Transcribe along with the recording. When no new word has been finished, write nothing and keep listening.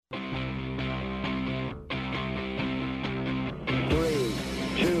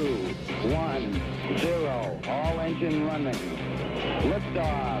engine running.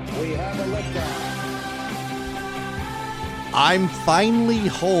 Liftoff. We have a liftoff. I'm finally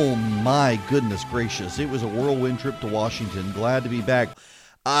home. My goodness gracious. It was a whirlwind trip to Washington. Glad to be back.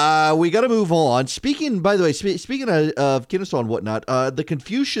 We got to move on. Speaking of Kennesaw and whatnot, the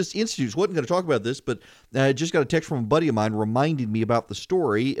Confucius Institute, wasn't going to talk about this, but just got a text from a buddy of mine reminding me about the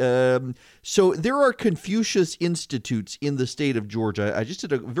story. So there are Confucius Institutes in the state of Georgia. I just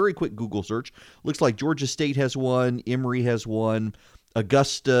did a very quick Google search. Looks like Georgia State has one, Emory has one,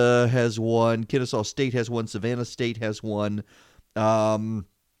 Augusta has one, Kennesaw State has one, Savannah State has one,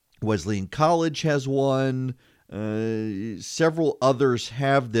 Wesleyan College has one. Several others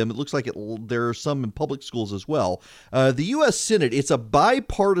have them. It looks like there are some in public schools as well. The U.S. Senate, it's a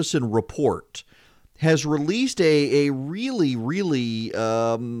bipartisan report, has released a really, really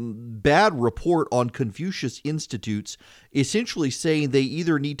bad report on Confucius Institutes, essentially saying they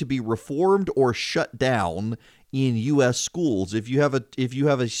either need to be reformed or shut down in U.S. schools. If you have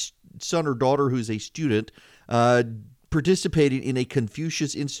a son or daughter who's a student participating in a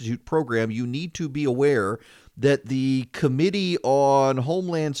Confucius Institute program, you need to be aware that the Committee on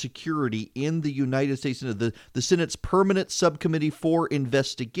Homeland Security in the United States, the Senate's Permanent Subcommittee for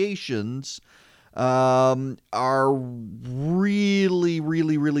Investigations, are really,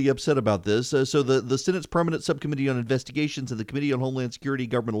 really, really upset about this. So the Senate's Permanent Subcommittee on Investigations and the Committee on Homeland Security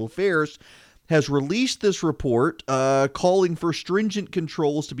and Governmental Affairs has released this report calling for stringent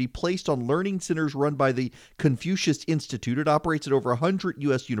controls to be placed on learning centers run by the Confucius Institute. It operates at over 100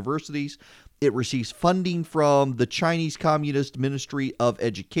 U.S. universities. It receives funding from the Chinese Communist Ministry of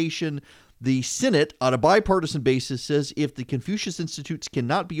Education. The Senate, on a bipartisan basis, says if the Confucius Institutes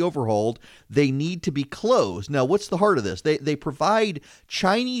cannot be overhauled, they need to be closed. Now, what's the heart of this? They provide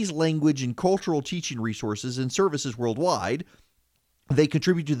Chinese language and cultural teaching resources and services worldwide. They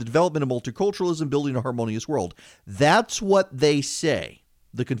contribute to the development of multiculturalism, building a harmonious world. That's what they say,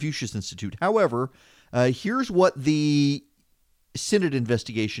 the Confucius Institute. However, here's what the Senate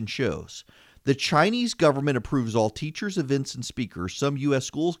investigation shows. The Chinese government approves all teachers, events, and speakers. Some U.S.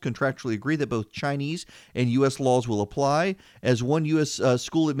 schools contractually agree that both Chinese and U.S. laws will apply. As one U.S.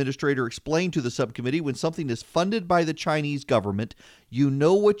 School administrator explained to the subcommittee, when something is funded by the Chinese government, you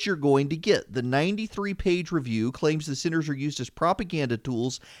know what you're going to get. The 93-page review claims the centers are used as propaganda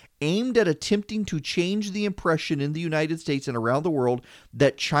tools aimed at attempting to change the impression in the United States and around the world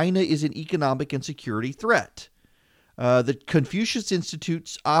that China is an economic and security threat. The Confucius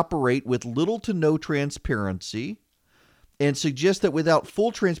Institutes operate with little to no transparency and suggest that without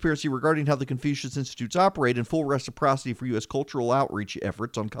full transparency regarding how the Confucius Institutes operate and full reciprocity for U.S. cultural outreach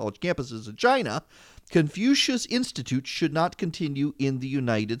efforts on college campuses in China, Confucius Institutes should not continue in the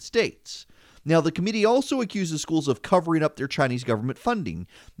United States. Now, the committee also accuses schools of covering up their Chinese government funding.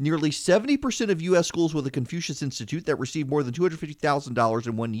 Nearly 70% of U.S. schools with a Confucius Institute that receive more than $250,000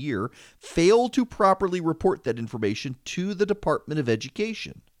 in 1 year fail to properly report that information to the Department of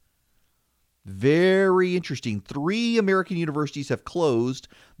Education. Very interesting. 3 American universities have closed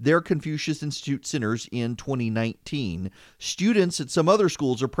their Confucius Institute centers in 2019. Students at some other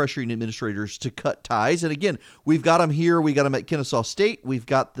schools are pressuring administrators to cut ties. And again, we've got them here. We got them at Kennesaw State. We've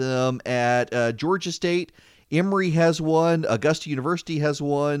got them at Georgia State. Emory has one. Augusta University has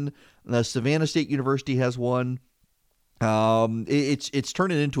one. Savannah State University has one. It's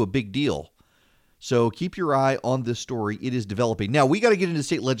turning into a big deal. So keep your eye on this story. It is developing. Now, we got to get into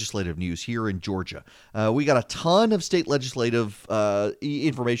state legislative news here in Georgia. We got a ton of state legislative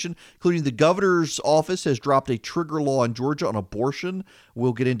information, including the governor's office has dropped a trigger law in Georgia on abortion.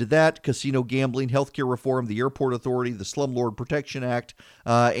 We'll get into that. Casino gambling, healthcare reform, the airport authority, the Slumlord Protection Act.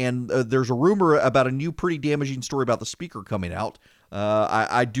 And there's a rumor about a new pretty damaging story about the speaker coming out.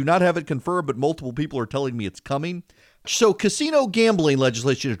 I do not have it confirmed, but multiple people are telling me it's coming. So casino gambling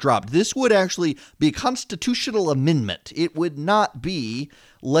legislation is dropped. This would actually be a constitutional amendment. It would not be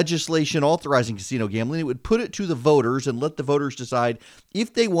legislation authorizing casino gambling. It would put it to the voters and let the voters decide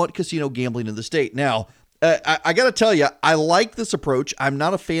if they want casino gambling in the state. Now, I got to tell you, I like this approach. I'm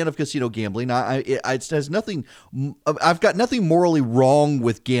not a fan of casino gambling. It has nothing. I've got nothing morally wrong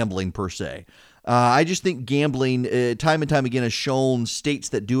with gambling per se. I just think gambling, time and time again, has shown states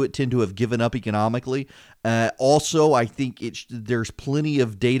that do it tend to have given up economically. Also, I think there's plenty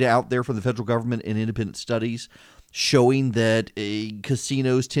of data out there from the federal government and independent studies showing that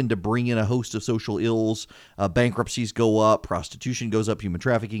casinos tend to bring in a host of social ills. Bankruptcies go up, prostitution goes up, human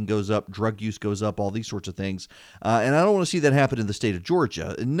trafficking goes up, drug use goes up, all these sorts of things. And I don't want to see that happen in the state of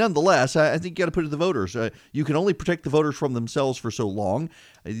Georgia. Nonetheless, I think you got to put it to the voters. You can only protect the voters from themselves for so long.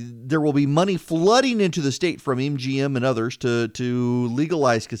 There will be money flooding into the state from MGM and others to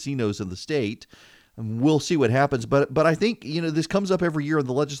legalize casinos in the state. We'll see what happens. But I think, this comes up every year in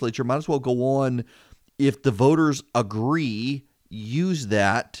the legislature. Might as well go on. If the voters agree, use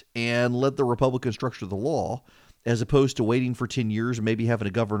that and let the Republicans structure the law, as opposed to waiting for 10 years and maybe having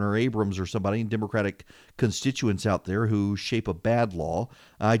a Governor Abrams or somebody in Democratic constituents out there who shape a bad law.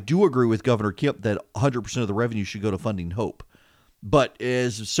 I do agree with Governor Kemp that 100% of the revenue should go to funding hope. But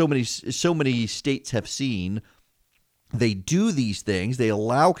as so many states have seen, they do these things. They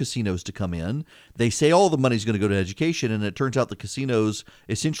allow casinos to come in. They say all the money's going to go to education, and it turns out the casinos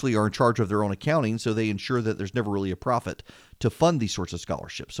essentially are in charge of their own accounting, so they ensure that there's never really a profit to fund these sorts of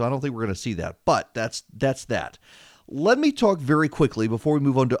scholarships. So I don't think we're going to see that, but that's that. Let me talk very quickly before we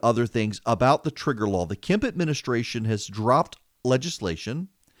move on to other things about the trigger law. The Kemp administration has dropped legislation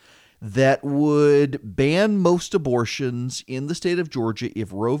that would ban most abortions in the state of Georgia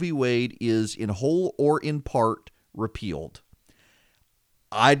if Roe v. Wade is in whole or in part repealed.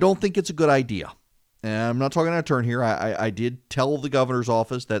 I don't think it's a good idea. And I'm not talking out of turn here. I did tell the governor's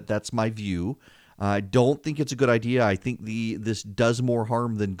office that that's my view. I don't think it's a good idea. I think this does more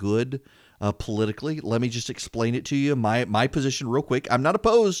harm than good politically. Let me just explain it to you. My position real quick. I'm not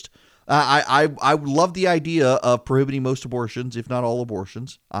opposed. I love the idea of prohibiting most abortions, if not all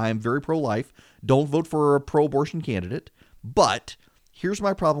abortions. I am very pro-life. Don't vote for a pro-abortion candidate. But here's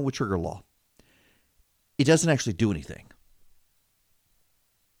my problem with trigger law. It doesn't actually do anything.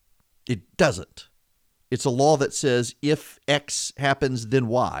 It doesn't. It's a law that says if X happens, then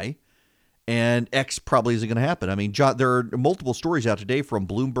Y, and X probably isn't going to happen. I mean, there are multiple stories out today from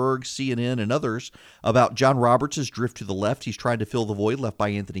Bloomberg, CNN, and others about John Roberts' drift to the left. He's trying to fill the void left by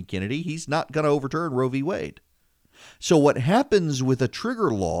Anthony Kennedy. He's not going to overturn Roe v. Wade. So what happens with a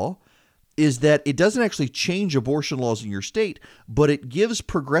trigger law is that it doesn't actually change abortion laws in your state, but it gives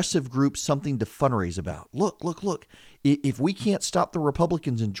progressive groups something to fundraise about. Look. If we can't stop the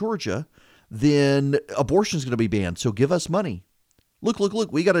Republicans in Georgia, then abortion is going to be banned. So give us money. Look.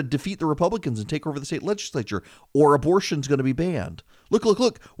 We got to defeat the Republicans and take over the state legislature, or abortion's going to be banned. Look.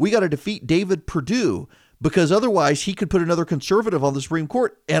 We got to defeat David Perdue, because otherwise he could put another conservative on the Supreme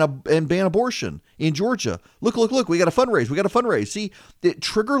Court and ban abortion in Georgia. Look. We got to fundraise. See,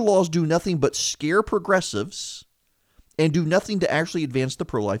 trigger laws do nothing but scare progressives and do nothing to actually advance the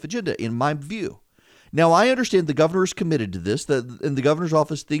pro-life agenda, in my view. Now, I understand the governor is committed to this, and the governor's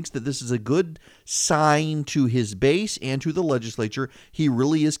office thinks that this is a good sign to his base and to the legislature. He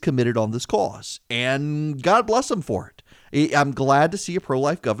really is committed on this cause, and God bless him for it. I'm glad to see a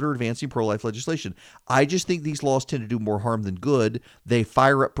pro-life governor advancing pro-life legislation. I just think these laws tend to do more harm than good. They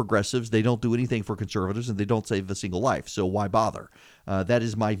fire up progressives. They don't do anything for conservatives, and they don't save a single life. So why bother? That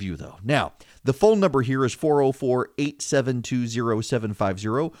is my view, though. Now, the phone number here is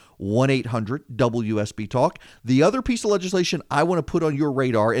 404-872-0750, 1-800-WSB-TALK. The other piece of legislation I want to put on your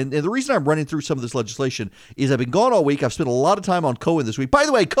radar, and the reason I'm running through some of this legislation is I've been gone all week. I've spent a lot of time on Cohen this week. By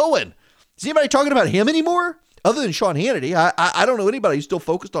the way, Cohen, is anybody talking about him anymore? Other than Sean Hannity, I don't know anybody who's still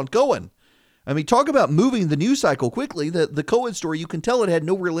focused on Cohen. I mean, talk about moving the news cycle quickly. The Cohen story, you can tell it had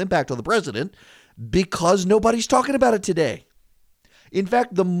no real impact on the president because nobody's talking about it today. In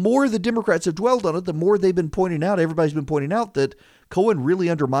fact, the more the Democrats have dwelled on it, the more they've been pointing out, everybody's been pointing out that Cohen really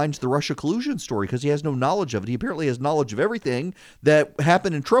undermines the Russia collusion story because he has no knowledge of it. He apparently has knowledge of everything that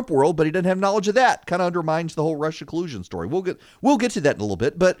happened in Trump world, but he doesn't have knowledge of that. Kind of undermines the whole Russia collusion story. We'll get to that in a little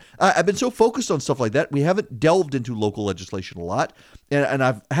bit, but I've been so focused on stuff like that. We haven't delved into local legislation a lot, and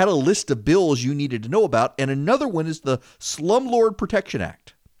I've had a list of bills you needed to know about, and another one is the Slumlord Protection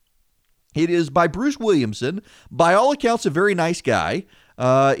Act. It is by Bruce Williamson, by all accounts a very nice guy.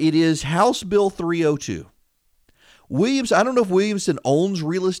 It is House Bill 302. I don't know if Williamson owns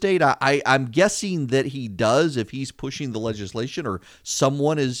real estate. I'm guessing that he does if he's pushing the legislation or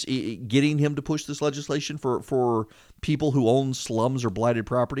someone is getting him to push this legislation for people who own slums or blighted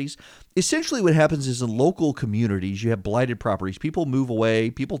properties. Essentially what happens is in local communities, you have blighted properties. People move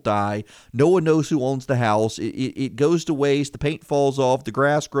away, people die. No one knows who owns the house. It goes to waste. The paint falls off. The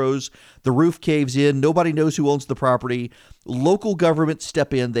grass grows. The roof caves in. Nobody knows who owns the property. Local governments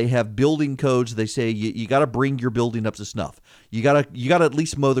step in. They have building codes. They say you got to bring your building up to snuff. You got to at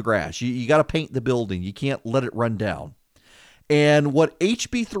least mow the grass. You got to paint the building. You can't let it run down. And what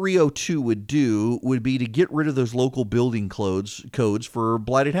HB 302 would do would be to get rid of those local building codes for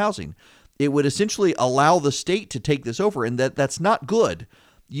blighted housing. It would essentially allow the state to take this over, and that's not good.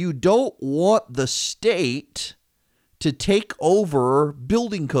 You don't want the state to take over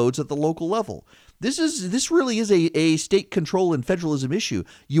building codes at the local level. This really is a state control and federalism issue.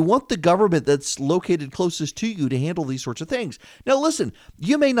 You want the government that's located closest to you to handle these sorts of things. Now, listen,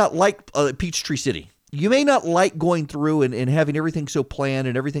 you may not like Peachtree City. You may not like going through and having everything so planned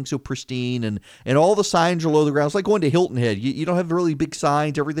and everything so pristine and all the signs are low to the ground. It's like going to Hilton Head. You don't have really big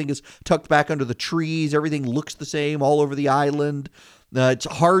signs. Everything is tucked back under the trees. Everything looks the same all over the island. It's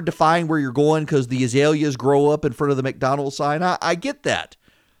hard to find where you're going because the azaleas grow up in front of the McDonald's sign. I get that.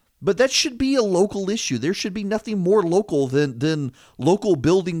 But that should be a local issue. There should be nothing more local than local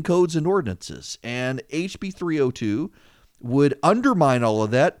building codes and ordinances. And HB 302 would undermine all of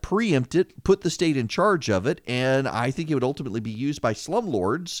that, preempt it, put the state in charge of it, and I think it would ultimately be used by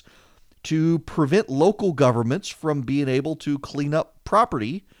slumlords to prevent local governments from being able to clean up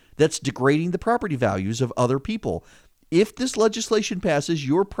property that's degrading the property values of other people. If this legislation passes,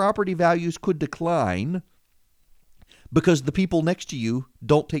 your property values could decline because the people next to you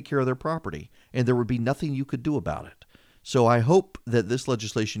don't take care of their property, and there would be nothing you could do about it. So I hope that this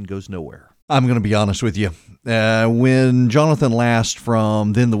legislation goes nowhere. I'm going to be honest with you. When Jonathan Last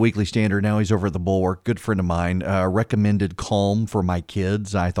from then the Weekly Standard, now he's over at the Bulwark, good friend of mine, recommended Calm for my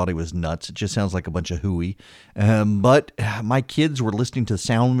kids, I thought he was nuts. It just sounds like a bunch of hooey. But my kids were listening to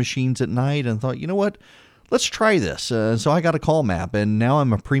sound machines at night and thought, you know what? Let's try this. So I got a Calm app, and now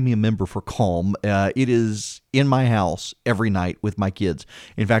I'm a premium member for Calm. It is in my house every night with my kids.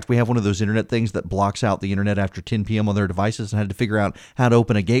 In fact, we have one of those internet things that blocks out the internet after 10 p.m. on their devices, and I had to figure out how to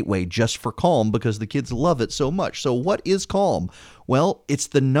open a gateway just for Calm because the kids love it so much. So what is Calm? Well, it's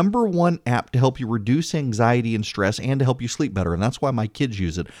the number one app to help you reduce anxiety and stress and to help you sleep better, and that's why my kids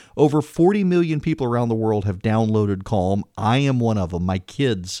use it. Over 40 million people around the world have downloaded Calm. I am one of them. My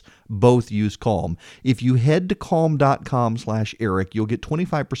kids both use Calm. If you head to calm.com/Eric, you'll get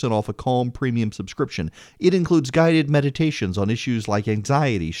 25% off a Calm premium subscription. It includes guided meditations on issues like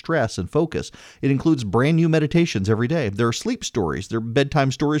anxiety, stress, and focus. It includes brand new meditations every day. There are sleep stories. There are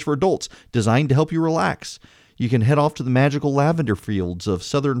bedtime stories for adults designed to help you relax. You can head off to the magical lavender fields of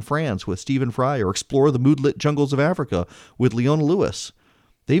southern France with Stephen Fry or explore the moonlit jungles of Africa with Leona Lewis.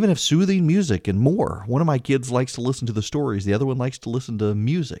 They even have soothing music and more. One of my kids likes to listen to the stories. The other one likes to listen to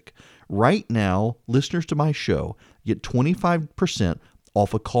music. Right now, listeners to my show get 25%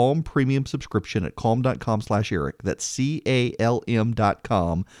 off a Calm premium subscription at calm.com/Eric. That's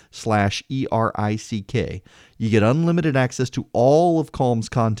CALM.com/ERICK. You get unlimited access to all of Calm's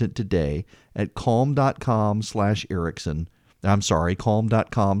content today at calm.com/Erickson. I'm sorry,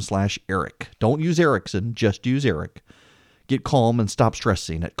 calm.com/Eric. Don't use Erickson, just use Eric. Get calm and stop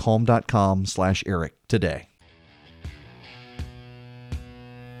stressing at calm.com/Eric today.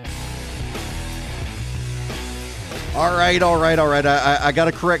 All right. I got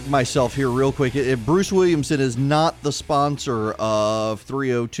to correct myself here real quick. Bruce Williamson is not the sponsor of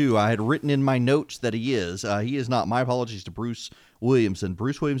 302. I had written in my notes that he is. He is not. My apologies to Bruce Williamson.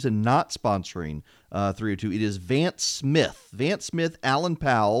 Bruce Williamson not sponsoring 302. It is Vance Smith. Vance Smith, Alan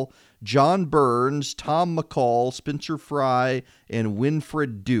Powell, John Burns, Tom McCall, Spencer Fry, and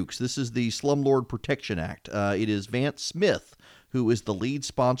Winfred Dukes. This is the Slumlord Protection Act. It is Vance Smith who is the lead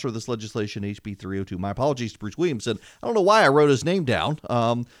sponsor of this legislation, HB 302. My apologies to Bruce Williamson. I don't know why I wrote his name down,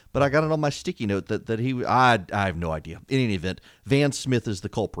 but I got it on my sticky note that he. I have no idea. In any event, Vance Smith is the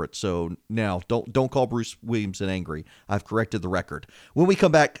culprit. So now don't call Bruce Williamson angry. I've corrected the record. When we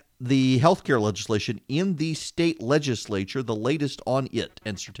come back, the healthcare legislation in the state legislature, the latest on it,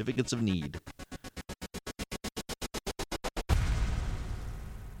 and certificates of need.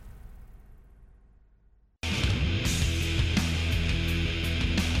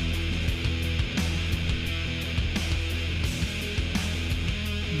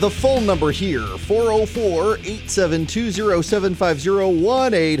 The phone number here, 404-872-0750,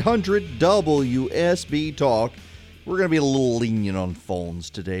 1-800-WSB-TALK. We're going to be a little lenient on phones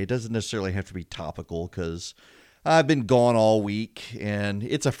today. It doesn't necessarily have to be topical because I've been gone all week and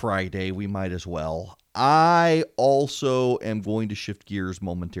it's a Friday. We might as well. I also am going to shift gears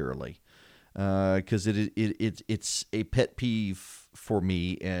momentarily because it's a pet peeve for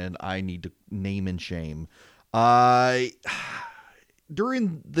me and I need to name and shame.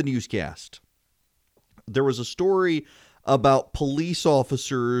 During the newscast, there was a story about police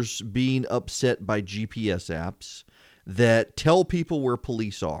officers being upset by GPS apps that tell people where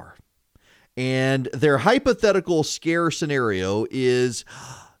police are. And their hypothetical scare scenario is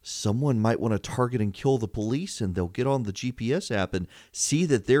someone might want to target and kill the police, and they'll get on the GPS app and see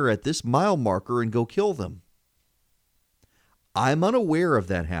that they're at this mile marker and go kill them. I'm unaware of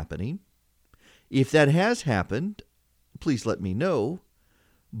that happening. If that has happened, please let me know.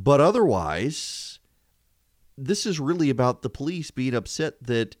 But otherwise, this is really about the police being upset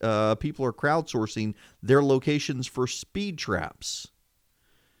that people are crowdsourcing their locations for speed traps.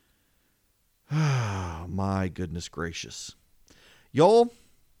 My goodness gracious. Y'all,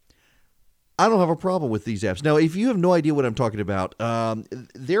 I don't have a problem with these apps. Now, if you have no idea what I'm talking about,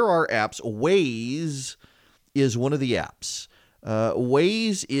 there are apps. Waze is one of the apps.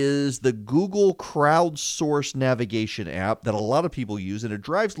 Waze is the Google crowdsourced navigation app that a lot of people use, and it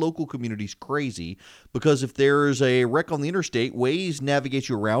drives local communities crazy because if there's a wreck on the interstate, Waze navigates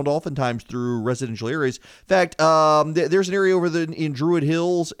you around, oftentimes through residential areas. In fact, there's an area over in Druid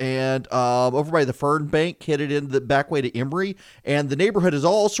Hills and over by the Fern Bank, headed in the back way to Emory, and the neighborhood has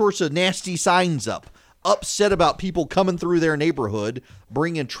all sorts of nasty signs up. Upset about people coming through their neighborhood,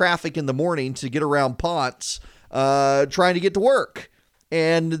 bringing traffic in the morning to get around Ponce, trying to get to work.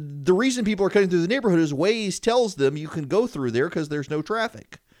 And the reason people are cutting through the neighborhood is Waze tells them you can go through there because there's no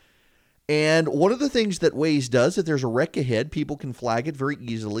traffic. And one of the things that Waze does, if there's a wreck ahead, people can flag it very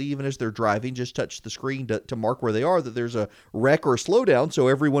easily, even as they're driving, just touch the screen to mark where they are, that there's a wreck or a slowdown, so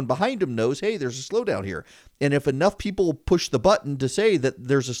everyone behind them knows, hey, there's a slowdown here. And if enough people push the button to say that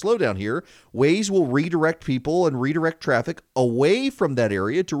there's a slowdown here, Waze will redirect people and redirect traffic away from that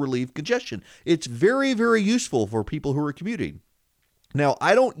area to relieve congestion. It's very, very useful for people who are commuting. Now,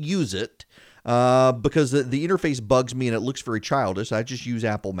 I don't use it because the interface bugs me and it looks very childish. I just use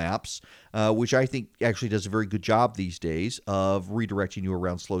Apple Maps, which I think actually does a very good job these days of redirecting you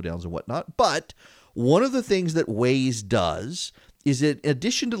around slowdowns and whatnot. But one of the things that Waze does is, in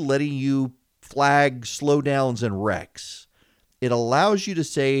addition to letting you flag slowdowns and wrecks, it allows you to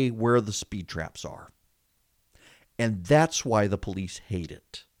say where the speed traps are. And that's why the police hate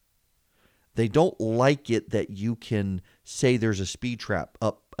it. They don't like it that you can say there's a speed trap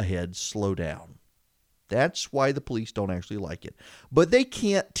up ahead, slow down. That's why the police don't actually like it. But they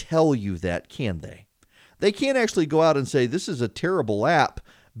can't tell you that, can they? They can't actually go out and say this is a terrible app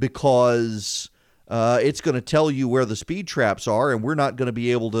because it's going to tell you where the speed traps are and we're not going to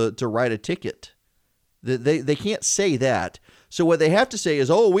be able to write a ticket. They can't say that. So what they have to say is,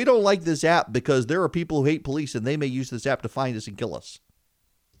 oh, we don't like this app because there are people who hate police and they may use this app to find us and kill us.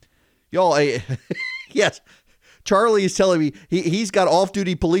 Y'all, yes, Charlie is telling me he's got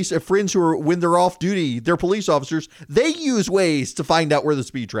off-duty police friends who are, when they're off-duty, they're police officers. They use Waze to find out where the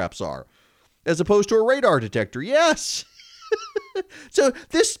speed traps are, as opposed to a radar detector. Yes. So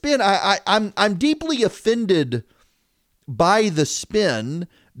this spin, I'm deeply offended by the spin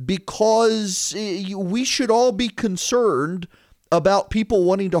because we should all be concerned about people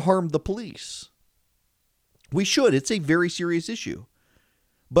wanting to harm the police. We should. It's a very serious issue.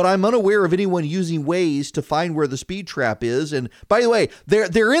 But I'm unaware of anyone using Waze to find where the speed trap is. And by the way,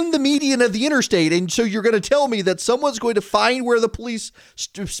 they're in the median of the interstate. And so you're going to tell me that someone's going to find where the police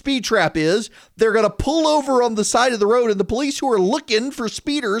speed trap is. They're going to pull over on the side of the road. And the police who are looking for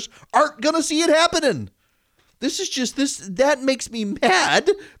speeders aren't going to see it happening. That makes me mad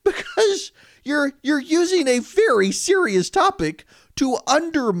because you're using a very serious topic to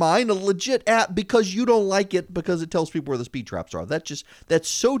undermine a legit app because you don't like it because it tells people where the speed traps are. That's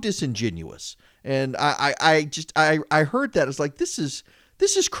so disingenuous. And I heard that. It's like, this is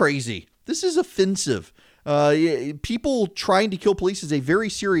crazy. This is offensive. People trying to kill police is a very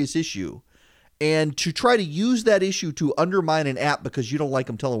serious issue. And to try to use that issue to undermine an app because you don't like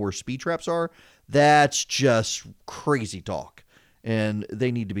them telling where speed traps are, that's just crazy talk. And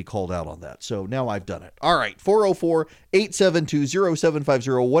they need to be called out on that. So now I've done it. All right,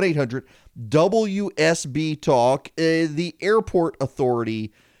 404-872-0750, 1-800-WSB-TALK. The Airport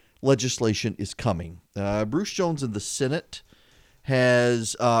Authority legislation is coming. Bruce Jones in the Senate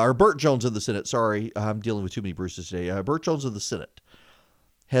or Burt Jones in the Senate, sorry, I'm dealing with too many Bruces today. Burt Jones in the Senate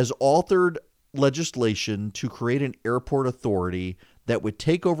has authored legislation to create an airport authority that would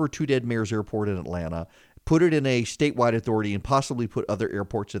take over Two Dead Mares Airport in Atlanta, put it in a statewide authority, and possibly put other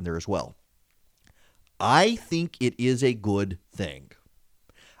airports in there as well. I think it is a good thing.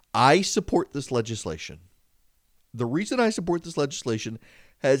 I support this legislation. The reason I support this legislation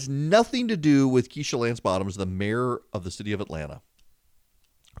has nothing to do with Keisha Lance Bottoms, the mayor of the city of Atlanta,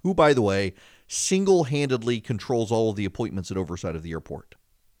 who, by the way, single-handedly controls all of the appointments and oversight of the airport.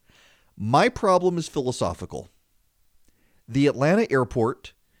 My problem is philosophical. The Atlanta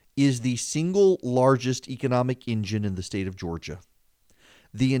airport is the single largest economic engine in the state of Georgia.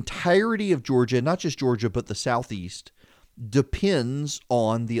 The entirety of Georgia, not just Georgia, but the Southeast, depends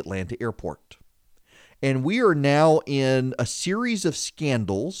on the Atlanta airport. And we are now in a series of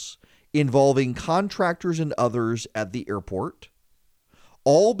scandals involving contractors and others at the airport,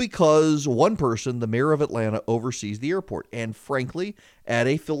 all because one person, the mayor of Atlanta, oversees the airport. And frankly, at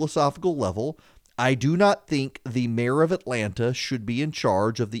a philosophical level, I do not think the mayor of Atlanta should be in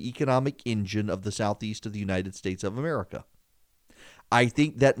charge of the economic engine of the Southeast of the United States of America. I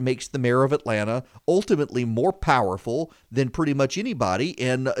think that makes the mayor of Atlanta ultimately more powerful than pretty much anybody.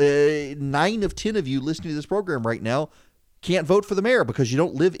 And 9 of 10 of you listening to this program right now can't vote for the mayor because you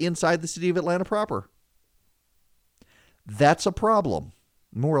don't live inside the city of Atlanta proper. That's a problem.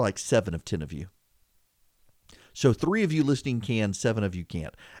 More like 7 of 10 of you. So 3 of you listening can, 7 of you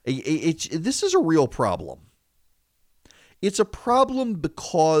can't. This is a real problem. It's a problem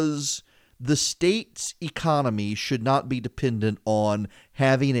because the state's economy should not be dependent on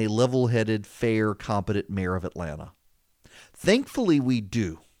having a level-headed, fair, competent mayor of Atlanta. Thankfully, we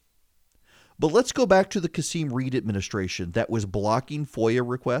do. But let's go back to the Kasim Reed administration that was blocking FOIA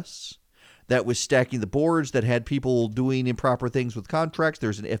requests, that was stacking the boards, that had people doing improper things with contracts.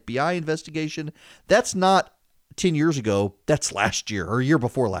 There's an FBI investigation. That's not 10 years ago. That's last year or year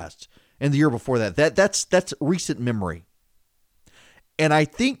before last. And the year before that. That's recent memory. And I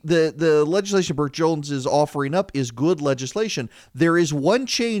think the legislation Burt Jones is offering up is good legislation. There is one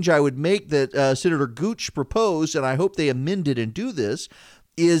change I would make that Senator Gooch proposed, and I hope they amend it and do this,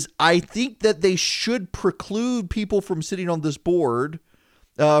 is I think that they should preclude people from sitting on this board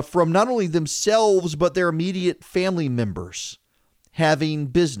from not only themselves, but their immediate family members having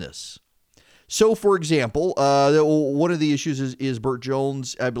business. So, for example, one of the issues is Burt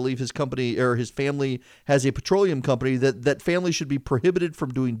Jones, I believe his company or his family has a petroleum company that family should be prohibited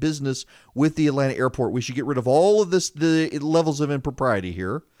from doing business with the Atlanta airport. We should get rid of all of the levels of impropriety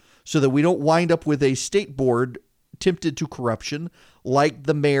here so that we don't wind up with a state board tempted to corruption like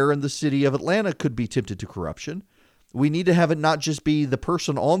the mayor and the city of Atlanta could be tempted to corruption. We need to have it not just be the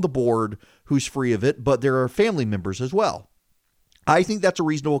person on the board who's free of it, but there are family members as well. I think that's a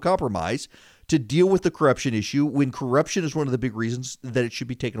reasonable compromise to deal with the corruption issue when corruption is one of the big reasons that it should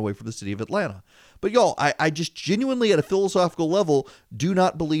be taken away from the city of Atlanta. But y'all, I just genuinely at a philosophical level do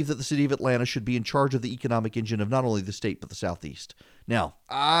not believe that the city of Atlanta should be in charge of the economic engine of not only the state but the Southeast. Now,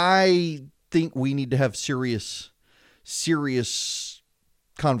 I think we need to have serious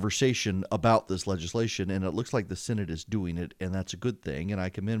conversation about this legislation, and it looks like the Senate is doing it, and that's a good thing, and I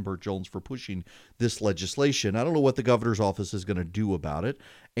commend Burt Jones for pushing this legislation. I don't know what the governor's office is going to do about it,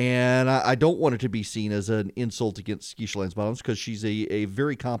 and I don't want it to be seen as an insult against Keisha Lance Bottoms because she's a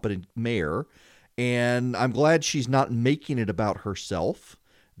very competent mayor, and I'm glad she's not making it about herself.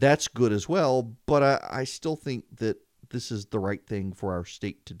 That's good as well, but I still think that this is the right thing for our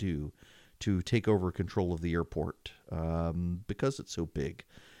state to do, to take over control of the airport because it's so big.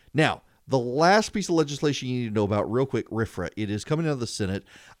 Now, the last piece of legislation you need to know about real quick, RFRA. It is coming out of the Senate.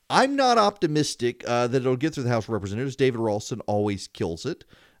 I'm not optimistic that it'll get through the House of Representatives. David Ralston always kills it.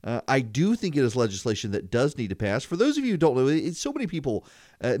 I do think it is legislation that does need to pass. For those of you who don't know, so many people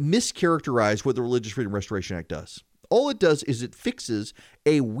mischaracterize what the Religious Freedom Restoration Act does. All it does is it fixes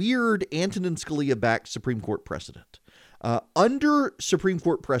a weird Antonin Scalia-backed Supreme Court precedent. Under Supreme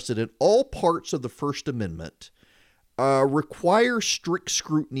Court precedent, all parts of the First Amendment require strict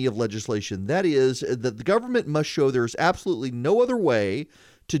scrutiny of legislation. That is, that the government must show there is absolutely no other way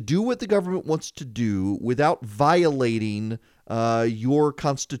to do what the government wants to do without violating your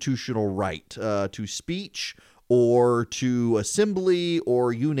constitutional right to speech or to assembly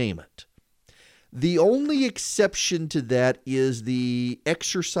or you name it. The only exception to that is the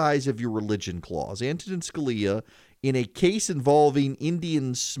exercise of your religion clause. Antonin Scalia, in a case involving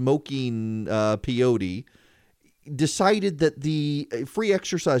Indian smoking peyote, decided that the free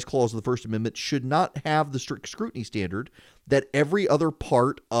exercise clause of the First Amendment should not have the strict scrutiny standard that every other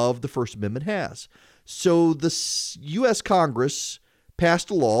part of the First Amendment has. So the U.S. Congress passed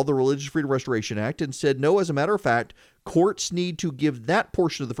a law, the Religious Freedom Restoration Act, and said, no, as a matter of fact, courts need to give that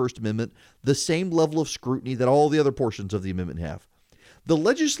portion of the First Amendment the same level of scrutiny that all the other portions of the amendment have. The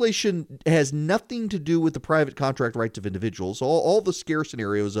legislation has nothing to do with the private contract rights of individuals. All the scare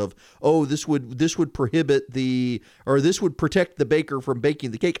scenarios of, this would prohibit this would protect the baker from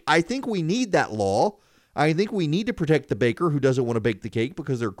baking the cake. I think we need that law. I think we need to protect the baker who doesn't want to bake the cake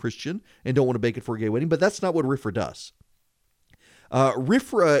because they're Christian and don't want to bake it for a gay wedding, but that's not what RFRA does.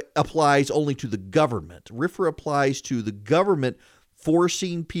 RFRA applies only to the government. RFRA applies to the government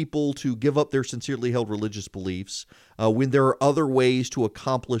forcing people to give up their sincerely held religious beliefs when there are other ways to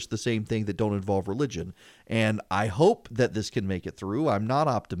accomplish the same thing that don't involve religion. And I hope that this can make it through. I'm not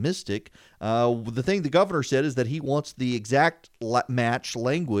optimistic. The thing the governor said is that he wants the exact match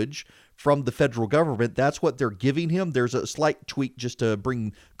language from the federal government. That's what they're giving him. There's a slight tweak just to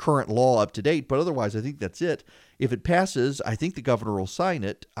bring current law up to date, but otherwise I think that's it. If it passes, I think the governor will sign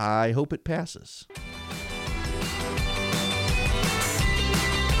it. I hope it passes.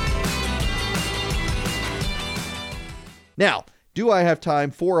 Now, Do I have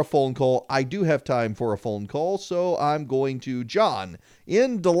time for a phone call? I do have time for a phone call, so I'm going to John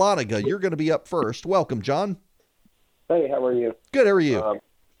in Dahlonega. You're going to be up first. Welcome, John. Hey, how are you? Good. How are you?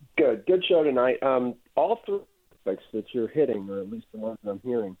 Good show tonight. All three aspects that you're hitting, or at least the ones that I'm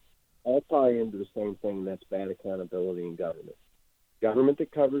hearing, all tie into the same thing, and that's bad accountability in government. Government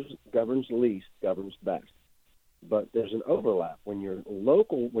that governs least governs best. But there's an overlap. When your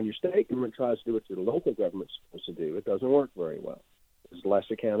state government tries to do what your local government's supposed to do, it doesn't work very well. There's less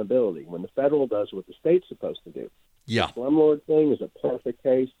accountability. When the federal does what the state's supposed to do. Yeah. The slumlord thing is a perfect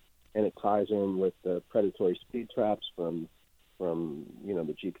case, and it ties in with the predatory speed traps from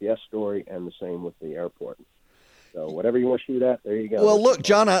the GPS story, and the same with the airport. So whatever you want to shoot at, there you go. Well, look,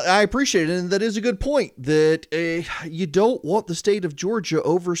 John, I appreciate it, and that is a good point, that you don't want the state of Georgia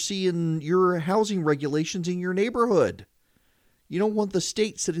overseeing your housing regulations in your neighborhood. You don't want the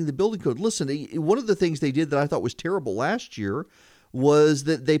state setting the building code. Listen, one of the things they did that I thought was terrible last year was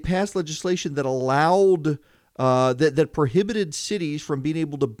that they passed legislation that allowed that prohibited cities from being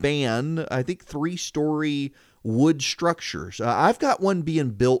able to ban, I think, 3-story wood structures. I've got one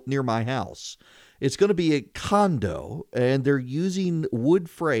being built near my house. It's going to be a condo, and they're using wood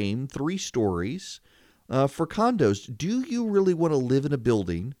frame, 3 stories, for condos. Do you really want to live in a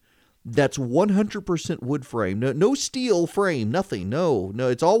building that's 100% wood frame? No steel frame, nothing. No,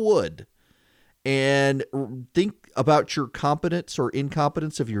 it's all wood. And think about your competence or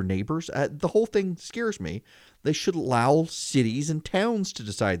incompetence of your neighbors. The whole thing scares me. They should allow cities and towns to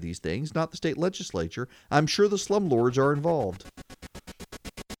decide these things, not the state legislature. I'm sure the slumlords are involved.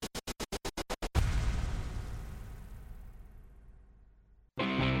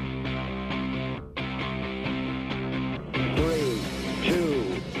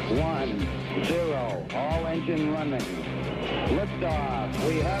 Running. Liftoff.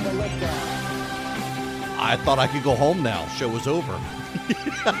 We have a liftoff. I thought I could go home now. Show was over.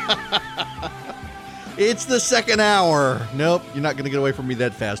 It's the second hour. Nope, you're not going to get away from me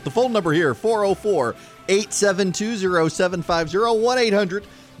that fast. The phone number here, 404-872-0750,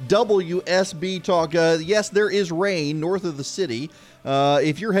 1-800-WSB Talk. Yes, there is rain north of the city.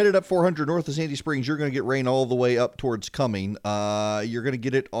 If you're headed up 400 north of Sandy Springs, you're going to get rain all the way up towards Cumming. You're going to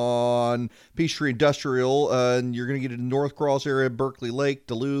get it on Peachtree Industrial, and you're going to get it in North Cross area, Berkeley Lake,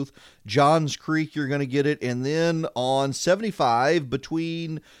 Duluth, Johns Creek, you're going to get it. And then on 75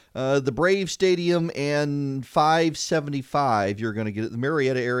 between the Brave Stadium and 575, you're going to get it. The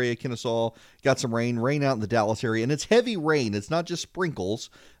Marietta area, Kennesaw, got some rain out in the Dallas area. And it's heavy rain. It's not just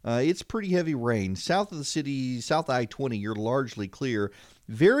sprinkles. It's pretty heavy rain. South of the city, south I-20, you're largely clear.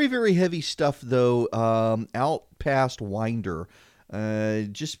 Very, very heavy stuff, though, out past Winder.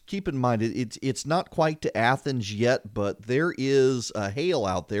 Just keep in mind, it's not quite to Athens yet, but there is a hail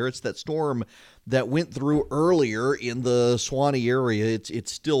out there. It's that storm that went through earlier in the Suwannee area.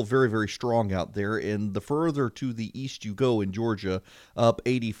 It's still very, very strong out there. And the further to the east you go in Georgia, up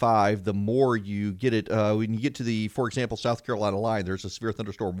 85, the more you get it. When you get to the, for example, South Carolina line, there's a severe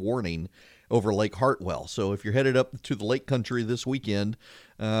thunderstorm warning over Lake Hartwell. So if you're headed up to the lake country this weekend,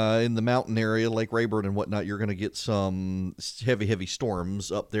 in the mountain area, Lake Rayburn and whatnot, you're going to get some heavy, heavy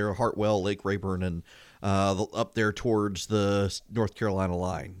storms up there, Hartwell, Lake Rayburn, and up there towards the North Carolina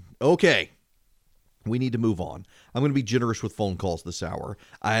line. Okay. We need to move on. I'm going to be generous with phone calls this hour.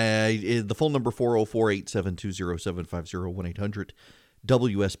 The phone number 404-872-0750,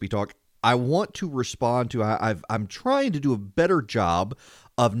 1-800-WSB Talk. I want to respond to, I'm trying to do a better job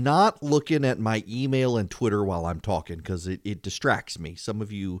of not looking at my email and Twitter while I'm talking, because it distracts me. Some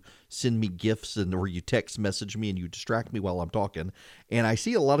of you send me gifts or you text message me and you distract me while I'm talking. And I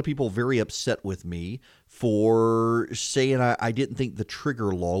see a lot of people very upset with me for saying I didn't think the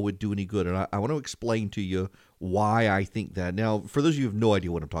trigger law would do any good. And I want to explain to you why I think that. Now, for those of you who have no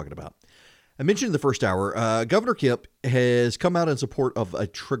idea what I'm talking about, I mentioned in the first hour, Governor Kemp has come out in support of a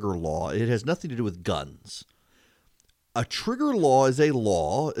trigger law. It has nothing to do with guns. A trigger law is a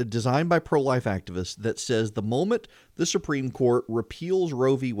law designed by pro-life activists that says the moment the Supreme Court repeals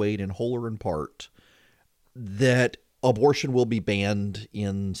Roe v. Wade in whole or in part, that abortion will be banned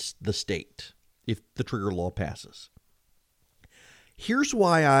in the state if the trigger law passes. Here's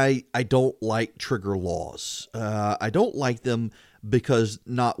why I don't like trigger laws. I don't like them because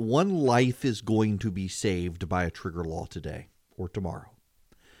not one life is going to be saved by a trigger law today or tomorrow.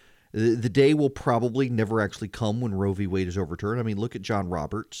 The day will probably never actually come when Roe v. Wade is overturned. I mean, look at John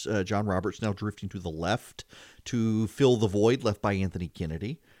Roberts. John Roberts now drifting to the left to fill the void left by Anthony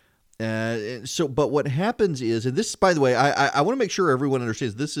Kennedy. But what happens is, and this, by the way, I want to make sure everyone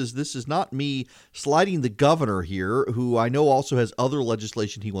understands this is not me sliding the governor here, who I know also has other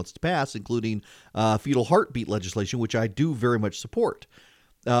legislation he wants to pass, including fetal heartbeat legislation, which I do very much support.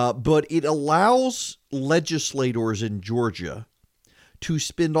 But it allows legislators in Georgia to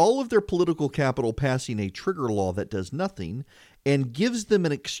spend all of their political capital passing a trigger law that does nothing and gives them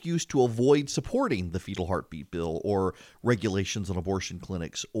an excuse to avoid supporting the fetal heartbeat bill or regulations on abortion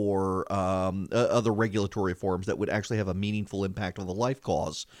clinics or other regulatory reforms that would actually have a meaningful impact on the life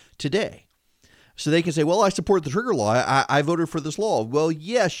cause today. So they can say, well, I support the trigger law. I voted for this law. Well,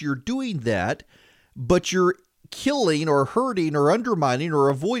 yes, you're doing that, but you're killing or hurting or undermining or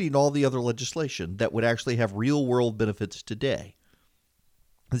avoiding all the other legislation that would actually have real world benefits today.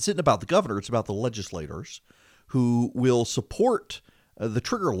 It's not about the governor. It's about the legislators who will support the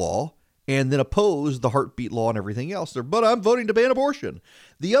trigger law and then oppose the heartbeat law and everything else. But I'm voting to ban abortion.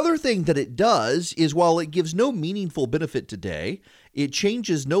 The other thing that it does is, while it gives no meaningful benefit today, it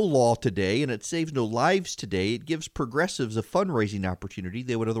changes no law today, and it saves no lives today. It gives progressives a fundraising opportunity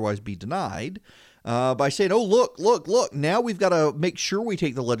they would otherwise be denied by saying, oh, look, now we've got to make sure we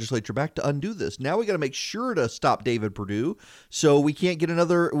take the legislature back to undo this. Now we got to make sure to stop David Perdue so we can't get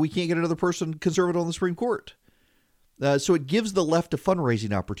another person conservative on the Supreme Court. So it gives the left a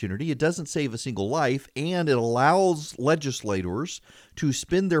fundraising opportunity. It doesn't save a single life, and it allows legislators to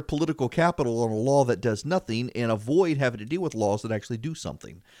spend their political capital on a law that does nothing and avoid having to deal with laws that actually do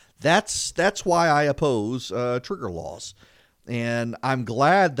something. That's why I oppose trigger laws. And I'm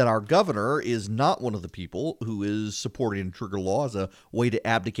glad that our governor is not one of the people who is supporting trigger law as a way to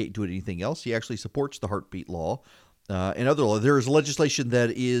abdicate to anything else. He actually supports the heartbeat law. And other law, there is legislation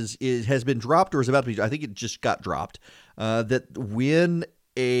that has been dropped or is about to be. I think it just got dropped. That when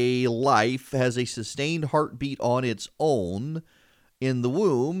a life has a sustained heartbeat on its own in the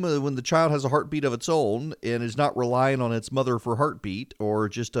womb, when the child has a heartbeat of its own and is not relying on its mother for heartbeat or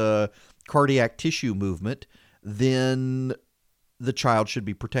just a cardiac tissue movement, then the child should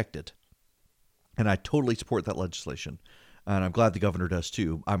be protected. And I totally support that legislation. And I'm glad the governor does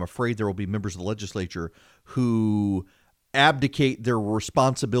too. I'm afraid there will be members of the legislature who abdicate their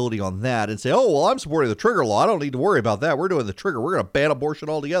responsibility on that and say, oh, well, I'm supporting the trigger law. I don't need to worry about that. We're doing the trigger. We're going to ban abortion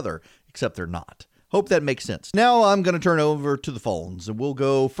altogether, except they're not. Hope that makes sense. Now I'm going to turn over to the phones, and we'll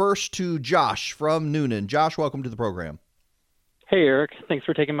go first to Josh from Noonan. Josh, welcome to the program. Hey, Eric. Thanks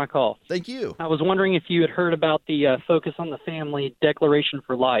for taking my call. Thank you. I was wondering if you had heard about the Focus on the Family Declaration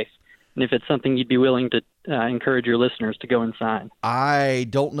for Life, and if it's something you'd be willing to encourage your listeners to go and sign. I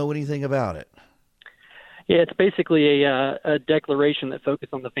don't know anything about it. Yeah, it's basically a declaration that Focus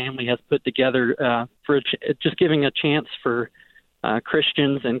on the Family has put together for just giving a chance for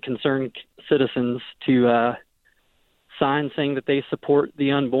Christians and concerned citizens to sign saying that they support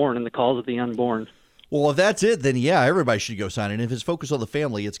the unborn and the cause of the unborn. Well, if that's it, then yeah, everybody should go sign it. And if it's focused on the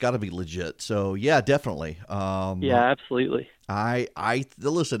family, it's got to be legit. So yeah, definitely. Yeah, absolutely.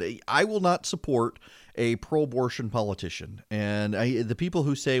 Listen, I will not support a pro-abortion politician. And the people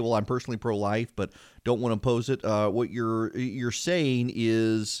who say, well, I'm personally pro-life, but don't want to oppose it, what you're saying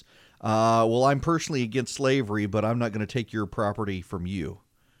is, well, I'm personally against slavery, but I'm not going to take your property from you.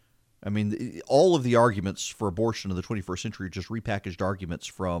 I mean, all of the arguments for abortion in the 21st century are just repackaged arguments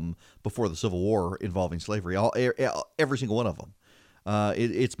from before the Civil War involving slavery. Every single one of them.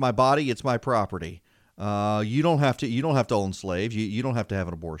 It's my body. It's my property. You don't have to own slaves. You don't have to have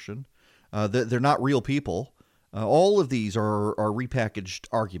an abortion. They're not real people. All of these are repackaged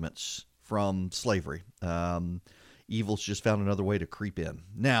arguments from slavery. Evil's just found another way to creep in.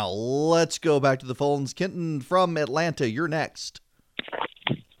 Now let's go back to the phones. Kenton from Atlanta, you're next.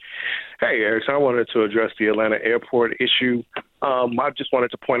 Hey, Eric, so I wanted to address the Atlanta airport issue. I just wanted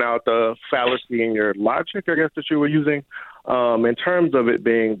to point out the fallacy in your logic, I guess, that you were using in terms of it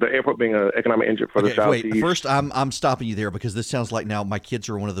being the airport being an economic engine for the Southeast. Wait, first, I'm stopping you there because this sounds like now my kids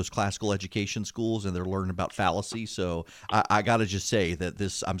are in one of those classical education schools and they're learning about fallacy. So I got to just say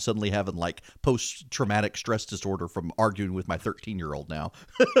that I'm suddenly having like post-traumatic stress disorder from arguing with my 13-year-old now.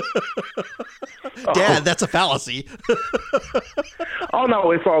 Dad, that's a fallacy. Oh,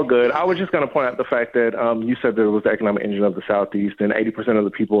 no, it's all good. I was just going to point out the fact that you said that it was the economic engine of the Southeast and 80% of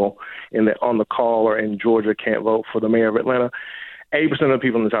the people on the call or in Georgia can't vote for the mayor of Atlanta. 80% of the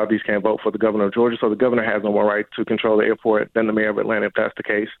people in the Southeast can't vote for the governor of Georgia, so the governor has no more right to control the airport than the mayor of Atlanta, if that's the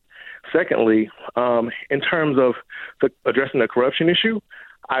case. Secondly, in terms of addressing the corruption issue,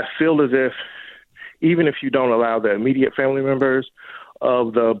 I feel as if even if you don't allow the immediate family members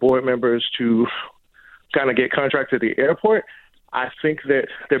of the board members to kind of get contracts at the airport, I think that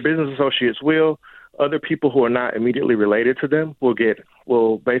their business associates will. other people who are not immediately related to them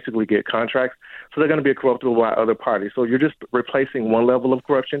will basically get contracts. So they're going to be corruptible by other parties. So you're just replacing one level of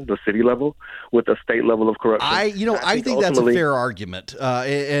corruption, the city level, with a state level of corruption. I think that's a fair argument.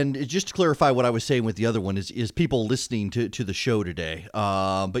 And just to clarify what I was saying with the other one is people listening to the show today.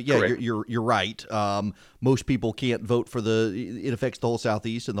 But yeah, you're right. Most people can't vote for it affects the whole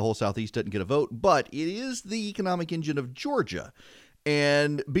Southeast, and the whole Southeast doesn't get a vote. But it is the economic engine of Georgia.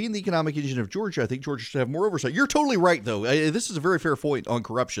 And being the economic engine of Georgia, I think Georgia should have more oversight. You're totally right, though. This is a very fair point on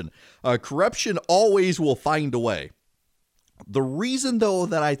corruption. Corruption always will find a way. The reason, though,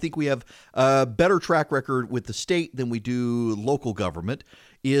 that I think we have a better track record with the state than we do local government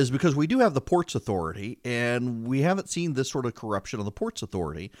is because we do have the Ports Authority, and we haven't seen this sort of corruption on the Ports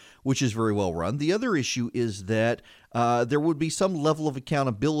Authority, which is very well run. The other issue is that there would be some level of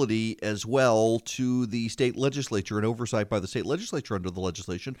accountability as well to the state legislature and oversight by the state legislature under the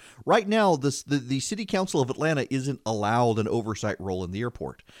legislation. Right now, the City Council of Atlanta isn't allowed an oversight role in the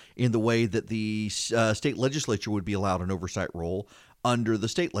airport in the way that the state legislature would be allowed an oversight role under the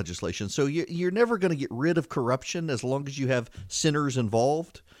state legislation. So you're never going to get rid of corruption as long as you have sinners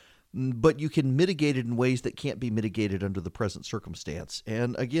involved, but you can mitigate it in ways that can't be mitigated under the present circumstance.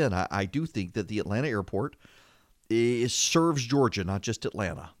 And again, I do think that the Atlanta airport serves Georgia, not just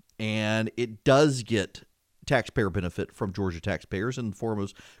Atlanta, and it does get taxpayer benefit from Georgia taxpayers in the form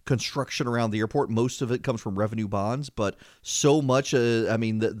of construction around the airport. Most of it comes from revenue bonds, but so much,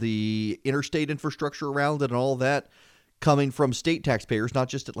 the interstate infrastructure around it and all that coming from state taxpayers, not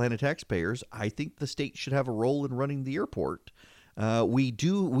just Atlanta taxpayers. I think the state should have a role in running the airport. We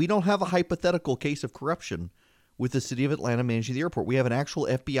don't have a hypothetical case of corruption with the city of Atlanta managing the airport. We have an actual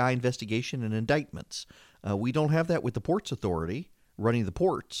FBI investigation and indictments. We don't have that with the Ports Authority running the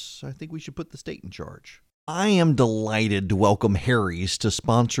ports. I think we should put the state in charge. I am delighted to welcome Harry's to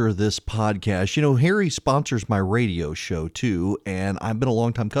sponsor this podcast. You know, Harry sponsors my radio show too, and I've been a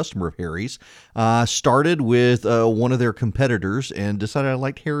longtime customer of Harry's. Started with one of their competitors and decided I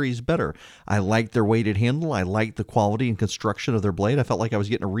liked Harry's better. I liked their weighted handle. I liked the quality and construction of their blade. I felt like I was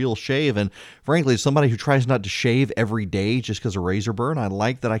getting a real shave, and frankly, as somebody who tries not to shave every day just because of razor burn, I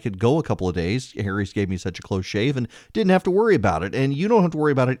liked that I could go a couple of days. Harry's gave me such a close shave and didn't have to worry about it, and you don't have to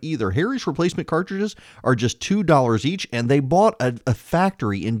worry about it either. Harry's replacement cartridges are just $2 each, and they bought a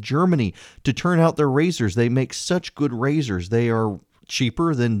factory in Germany to turn out their razors. They make such good razors. They are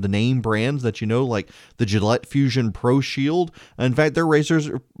cheaper than the name brands that you know, like the Gillette Fusion Pro Shield. In fact, their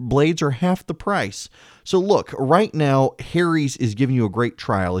razors blades are half the price. So look, right now, Harry's is giving you a great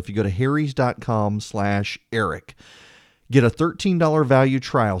trial. If you go to harrys.com/Eric, get a $13 value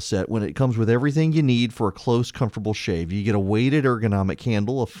trial set when it comes with everything you need for a close, comfortable shave. You get a weighted ergonomic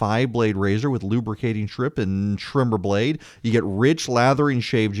handle, a 5-blade razor with lubricating strip and trimmer blade. You get rich lathering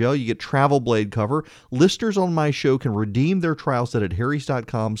shave gel. You get travel blade cover. Listeners on my show can redeem their trial set at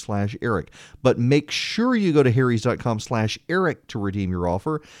harrys.com/Eric. But make sure you go to harrys.com/Eric to redeem your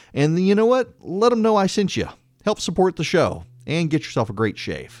offer. And you know what? Let them know I sent you. Help support the show and get yourself a great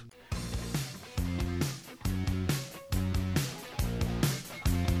shave.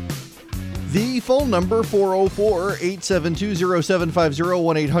 The phone number, 404-872-0750,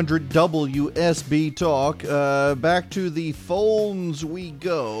 1-800-WSB-TALK. Back to the phones we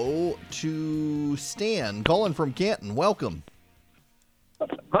go to Stan, calling from Canton. Welcome.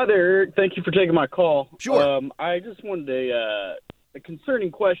 Hi there, Eric. Thank you for taking my call. Sure. I just wanted a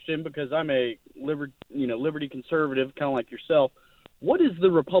concerning question because I'm a liberty conservative, kind of like yourself. What is the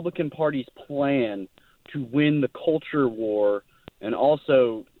Republican Party's plan to win the culture war and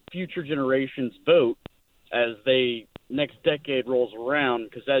also future generations vote as next decade rolls around?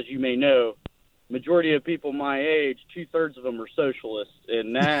 Because as you may know, majority of people my age, 2/3 of them are socialists,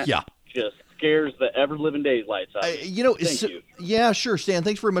 and that just scares the ever-living daylights out of me. Thank you. Yeah, sure, Stan.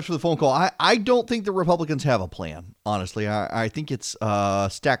 Thanks very much for the phone call. I don't think the Republicans have a plan, honestly. I think it's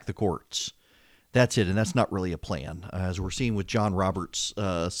stack the courts. That's it, and that's not really a plan. As we're seeing with John Roberts'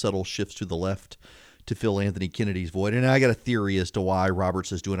 subtle shifts to the left to fill Anthony Kennedy's void. And I got a theory as to why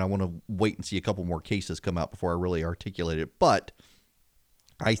Roberts is doing it. I want to wait and see a couple more cases come out before I really articulate it. But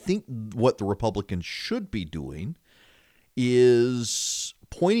I think what the Republicans should be doing is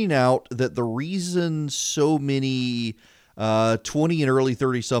pointing out that the reason so many 20 and early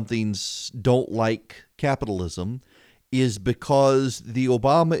 30-somethings don't like capitalism is because the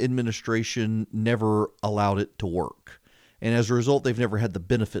Obama administration never allowed it to work. And as a result, they've never had the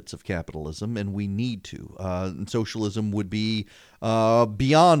benefits of capitalism, and we need to. And socialism would be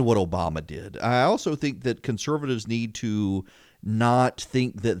beyond what Obama did. I also think that conservatives need to not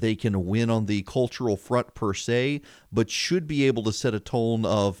think that they can win on the cultural front per se, but should be able to set a tone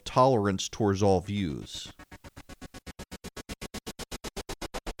of tolerance towards all views.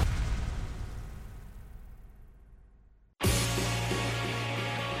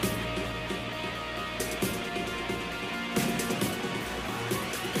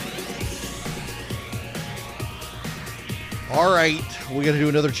 All right, we got to do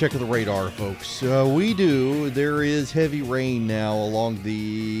another check of the radar, folks. We do. There is heavy rain now along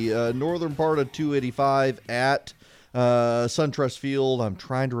the northern part of 285 at SunTrust Field. I'm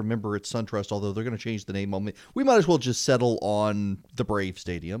trying to remember it's SunTrust, although they're going to change the name on me. We might as well just settle on the Brave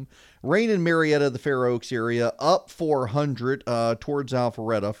Stadium. Rain in Marietta, the Fair Oaks area, up 400 towards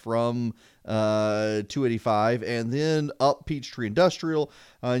Alpharetta from 285, and then up Peachtree Industrial.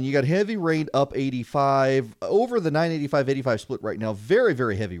 And you got heavy rain up 85 over the 985-85 split right now. Very,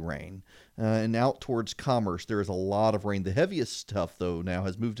 very heavy rain. And out towards Commerce, there is a lot of rain. The heaviest stuff, though, now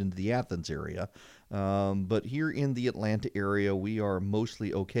has moved into the Athens area. But here in the Atlanta area, we are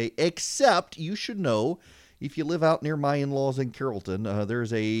mostly okay, except you should know, if you live out near my in-laws in Carrollton,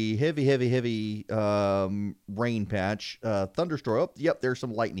 there's a heavy rain patch. Thunderstorm. Oh, yep, there's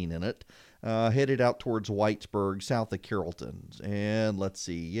some lightning in it. Headed out towards Whitesburg, south of Carrollton. And let's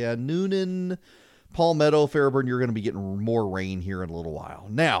see. Yeah, Noonan, Palmetto, Fairburn, you're going to be getting more rain here in a little while.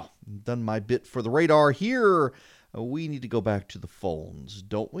 Now, done my bit for the radar here. We need to go back to the phones,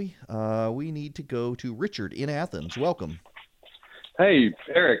 don't we? We need to go to Richard in Athens. Welcome. Hey,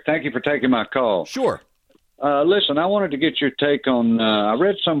 Eric, thank you for taking my call. Sure. Listen, I wanted to get your take on, I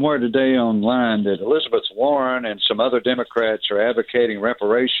read somewhere today online that Elizabeth Warren and some other Democrats are advocating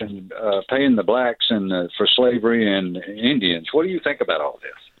reparation, paying the blacks for slavery and Indians. What do you think about all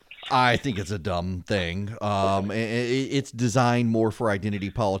this? I think it's a dumb thing. It's designed more for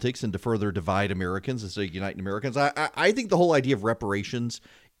identity politics and to further divide Americans instead of uniting Americans. I think the whole idea of reparations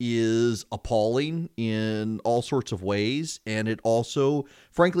is appalling in all sorts of ways, and it also,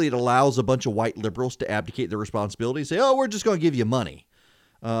 frankly, it allows a bunch of white liberals to abdicate their responsibility and say, oh, we're just going to give you money.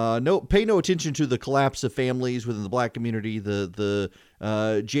 Pay no attention to the collapse of families within the black community, the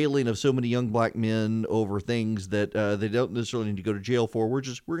jailing of so many young black men over things that they don't necessarily need to go to jail for. We're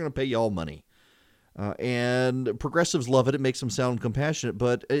going to pay you all money. And progressives love it. It makes them sound compassionate.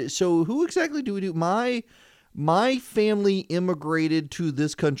 But so who exactly do we do? My family immigrated to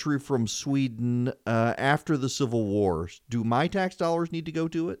this country from Sweden after the Civil War. Do my tax dollars need to go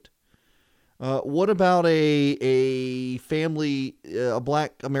to it? What about a family, a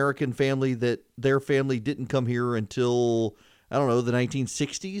black American family that their family didn't come here until, I don't know, the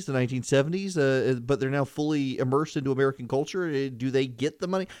 1960s, the 1970s, but they're now fully immersed into American culture? Do they get the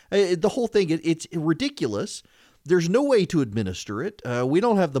money? The whole thing, it's ridiculous. There's no way to administer it. We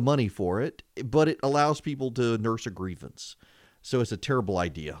don't have the money for it, but it allows people to nurse a grievance. So it's a terrible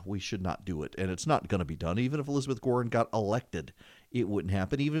idea. We should not do it, and it's not going to be done. Even if Elizabeth Warren got elected, it wouldn't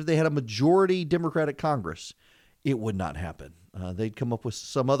happen. Even if they had a majority Democratic Congress, it would not happen. They'd come up with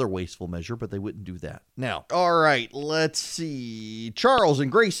some other wasteful measure, but they wouldn't do that. Now, all right, let's see. Charles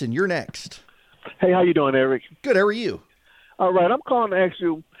and Grayson, you're next. Hey, how you doing, Eric? Good. How are you? All right, I'm calling to ask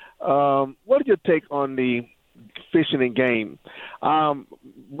you, what is your take on the fishing and game?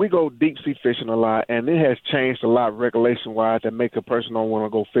 We go deep sea fishing a lot, and it has changed a lot regulation-wise that make a person don't want to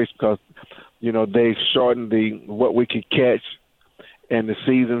go fish because, they've shortened what we could catch, and the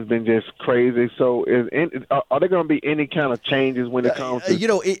season's been just crazy. So are there going to be any kind of changes when it comes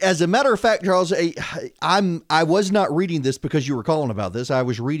to... as a matter of fact, Charles, I was not reading this because you were calling about this. I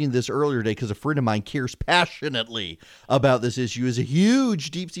was reading this earlier today because a friend of mine cares passionately about this issue. Is a huge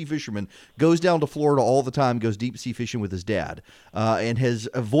deep-sea fisherman, goes down to Florida all the time, goes deep-sea fishing with his dad, and has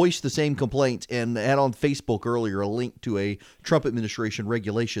voiced the same complaints and had on Facebook earlier a link to a Trump administration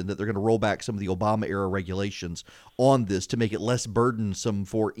regulation that they're going to roll back some of the Obama-era regulations on this to make it less burdensome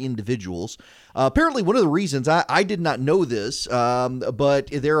for individuals. Apparently, one of the reasons, I did not know this, but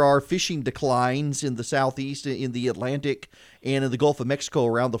there are fishing declines in the Southeast, in the Atlantic, and in the Gulf of Mexico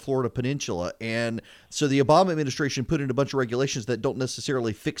around the Florida Peninsula. And so the Obama administration put in a bunch of regulations that don't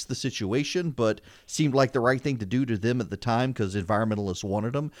necessarily fix the situation, but seemed like the right thing to do to them at the time because environmentalists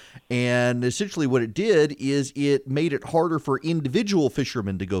wanted them. And essentially what it did is it made it harder for individual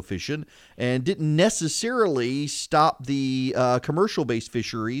fishermen to go fishing and didn't necessarily stop the commercial-based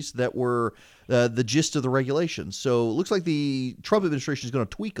fisheries that were the gist of the regulations. So it looks like the Trump administration is going to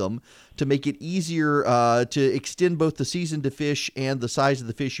tweak them to make it easier to extend both the season to fish and the size of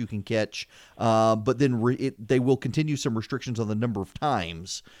the fish you can catch. But then they will continue some restrictions on the number of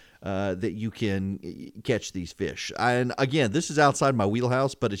times that you can catch these fish. And again, this is outside my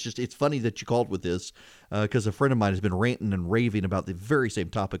wheelhouse, but it's funny that you called with this because a friend of mine has been ranting and raving about the very same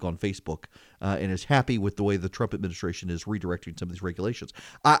topic on Facebook and is happy with the way the Trump administration is redirecting some of these regulations.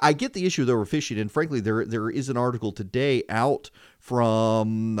 I get the issue though fishing, and frankly, there is an article today out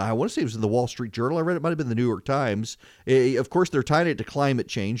from, I want to say it was in the Wall Street Journal. I read it might have been the New York Times. Of course, they're tying it to climate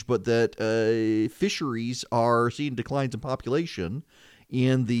change, but that fisheries are seeing declines in population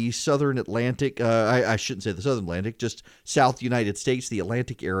in the southern Atlantic, I shouldn't say the southern Atlantic, just South United States, the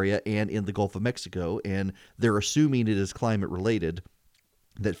Atlantic area, and in the Gulf of Mexico. And they're assuming it is climate related,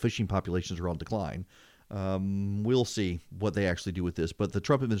 that fishing populations are on decline. We'll see what they actually do with this. But the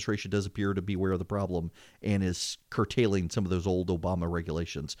Trump administration does appear to be aware of the problem and is curtailing some of those old Obama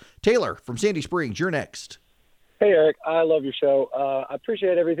regulations. Taylor from Sandy Springs, you're next. Hey, Eric. I love your show. I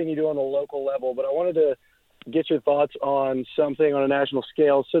appreciate everything you do on the local level, but I wanted to get your thoughts on something on a national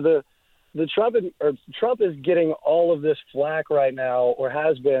scale. So the Trump is getting all of this flack right now, or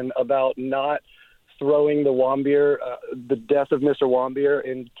has been, about not throwing the death of Mr. Wambier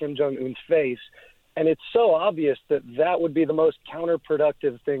in Kim Jong-un's face. And it's so obvious that would be the most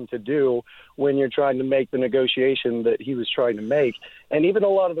counterproductive thing to do when you're trying to make the negotiation that he was trying to make. And even a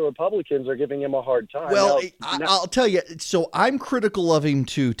lot of the Republicans are giving him a hard time. Well, I'll tell you, so I'm critical of him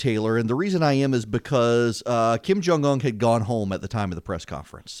too, Taylor. And the reason I am is because Kim Jong-un had gone home at the time of the press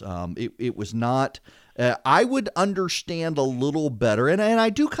conference. It was not... I would understand a little better, and I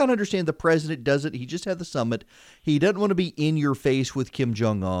do kind of understand the president doesn't. He just had the summit. He doesn't want to be in your face with Kim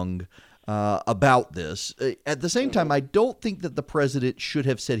Jong-un about this. At the same time, I don't think that the president should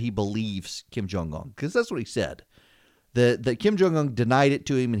have said he believes Kim Jong-un, because that's what he said. That Kim Jong-un denied it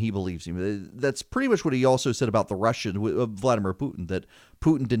to him and he believes him. That's pretty much what he also said about the Russian, Vladimir Putin, that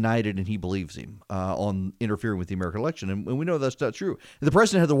Putin denied it and he believes him on interfering with the American election. And we know that's not true. And the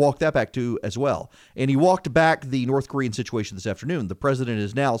president had to walk that back too as well. And he walked back the North Korean situation this afternoon. The president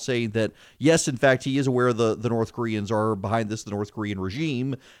is now saying that, yes, in fact, he is aware the North Koreans are behind this, the North Korean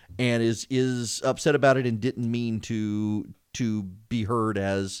regime, and is upset about it and didn't mean to be heard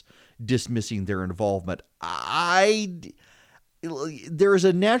as dismissing their involvement. There is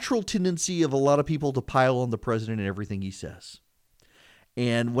a natural tendency of a lot of people to pile on the president and everything he says.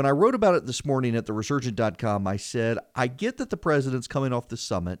 And when I wrote about it this morning at theresurgent.com, I said, I get that the president's coming off the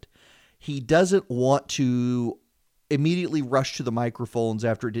summit. He doesn't want to immediately rush to the microphones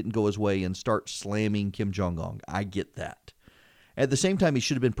after it didn't go his way and start slamming Kim Jong-un. I get that. At the same time, he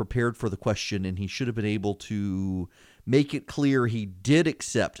should have been prepared for the question, and he should have been able to make it clear he did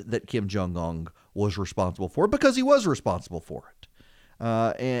accept that Kim Jong-un was responsible for it, because he was responsible for it.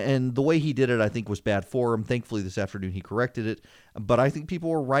 And the way he did it, I think, was bad for him. Thankfully, this afternoon he corrected it. But I think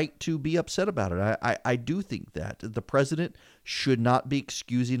people are right to be upset about it. I do think that the president should not be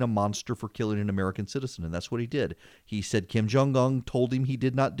excusing a monster for killing an American citizen, and that's what he did. He said Kim Jong-un told him he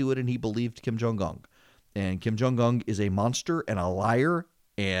did not do it, and he believed Kim Jong-un. And Kim Jong-un is a monster and a liar,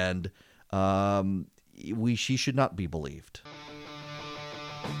 and she should not be believed.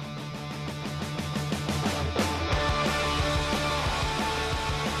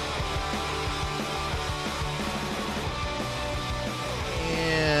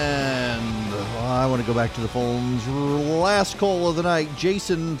 And I want to go back to the phones. Last call of the night,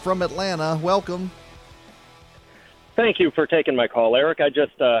 Jason from Atlanta. Welcome. Thank you for taking my call, Eric. I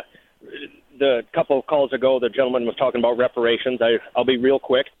just the couple of calls ago, the gentleman was talking about reparations. I'll be real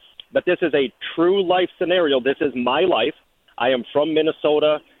quick. But this is a true life scenario. This is my life. I am from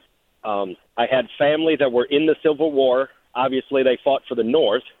Minnesota. I had family that were in the Civil War. Obviously, they fought for the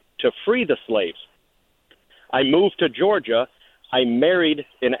North to free the slaves. I moved to Georgia. I married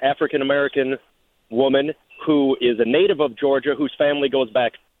an African-American woman who is a native of Georgia, whose family goes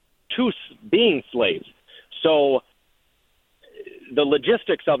back to being slaves. So the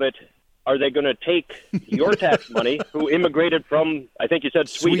logistics of it, are they going to take your tax money, who immigrated from, I think you said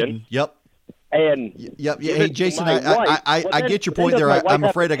Sweden? Yep. And yep. Hey, Jason, I get your point there. I'm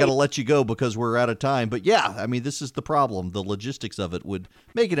afraid I got to let you go because we're out of time. But yeah, I mean, this is the problem. The logistics of it would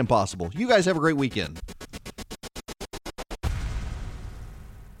make it impossible. You guys have a great weekend.